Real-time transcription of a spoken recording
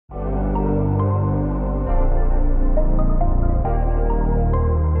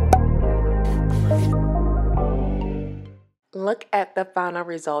Look at the final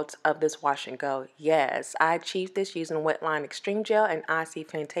results of this wash and go. Yes, I achieved this using Wetline Xtreme Gel and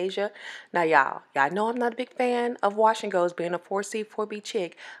Fantasia. Now y'all know I'm not a big fan of wash and goes being a 4C, 4B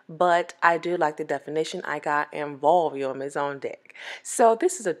chick, but I do like the definition I got, and volume is on deck. So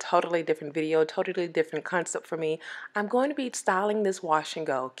this is a totally different video, totally different concept for me. I'm going to be styling this wash and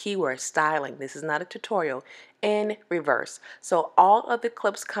go, keyword styling, this is not a tutorial, in reverse. So all of the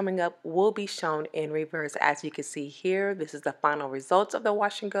clips coming up will be shown in reverse. As you can see here, this is the final results of the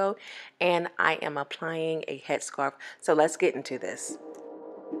wash and go, and I am applying a headscarf. So let's get into this.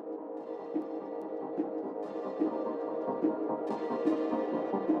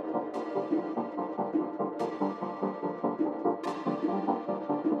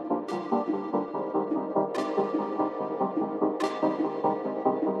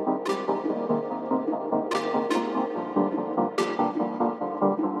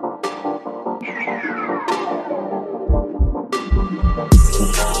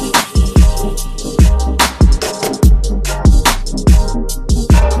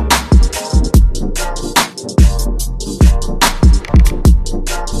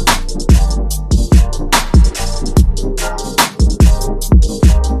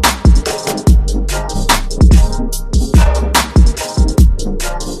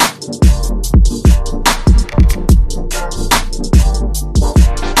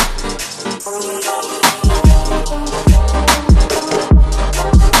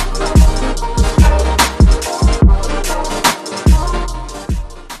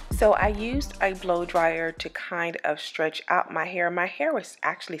 So I used a blow dryer to kind of stretch out my hair. My hair was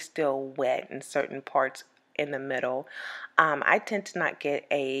actually still wet in certain parts in the middle. I tend to not get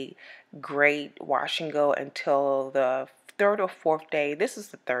a great wash and go until the third or fourth day. This is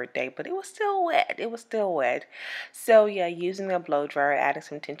the third day, but it was still wet. It was still wet. So yeah, using a blow dryer added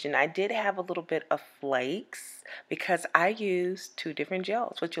some tension. I did have a little bit of flakes because I used two different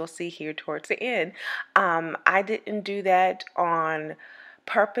gels, which you'll see here towards the end. I didn't do that on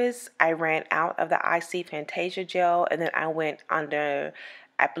purpose. I ran out of the Fantasia Gel, and then I went under,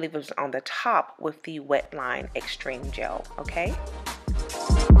 I believe it was on the top, with the Wetline Xtreme Gel. Okay.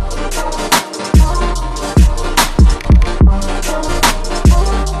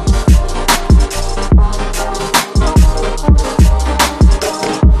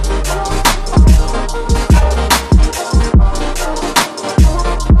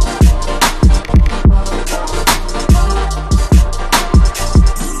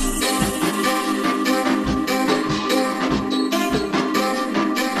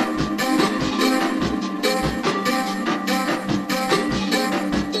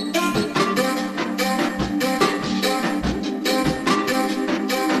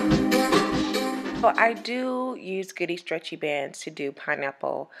 So I do use Goody stretchy bands to do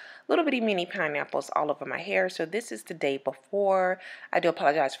pineapple, little bitty mini pineapples all over my hair. So this is the day before. I do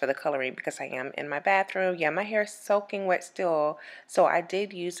apologize for the coloring because I am in my bathroom. Yeah, my hair is soaking wet still. So I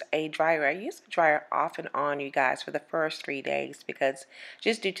did use a dryer. I use a dryer off and on, you guys, for the first 3 days because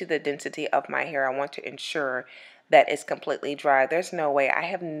just due to the density of my hair, I want to ensure that it's completely dry. There's no way. I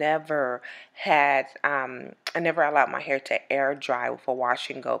have never had, I never allowed my hair to air dry with a wash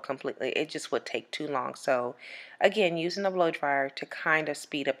and go completely. It just would take too long. So again, using a blow dryer to kind of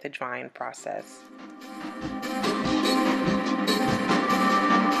speed up the drying process.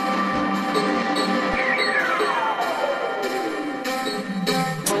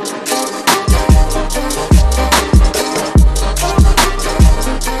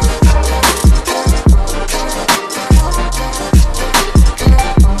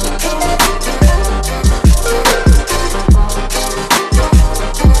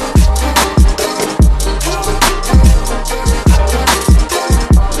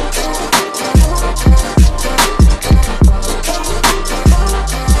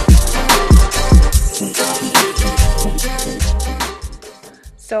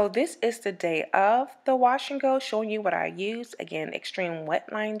 So this is the day of the wash and go, showing you what I use. Again, Xtreme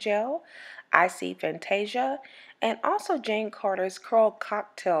Wetline Gel, Fantasia, and also Jane Carter's Curl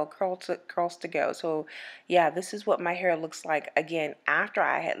Cocktail Curls to Go. So yeah, this is what my hair looks like, again, after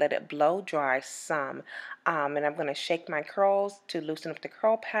I had let it blow dry some. And I'm going to shake my curls to loosen up the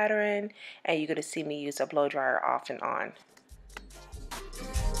curl pattern, and you're going to see me use a blow dryer off and on.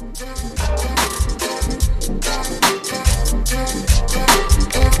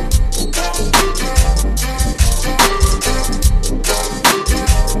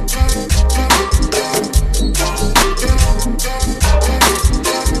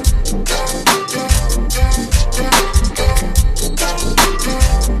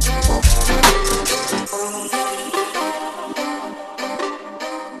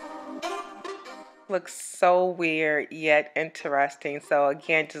 Looks so weird yet interesting. So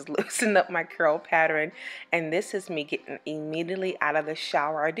again, just loosen up my curl pattern. And this is me getting immediately out of the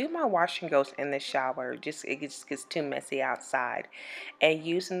shower. I do my wash and goes in the shower. It just gets too messy outside. And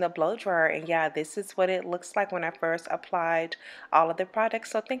using the blow dryer. And yeah, this is what it looks like when I first applied all of the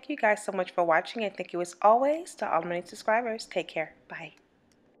products. So thank you guys so much for watching. And thank you as always to all my new subscribers. Take care. Bye.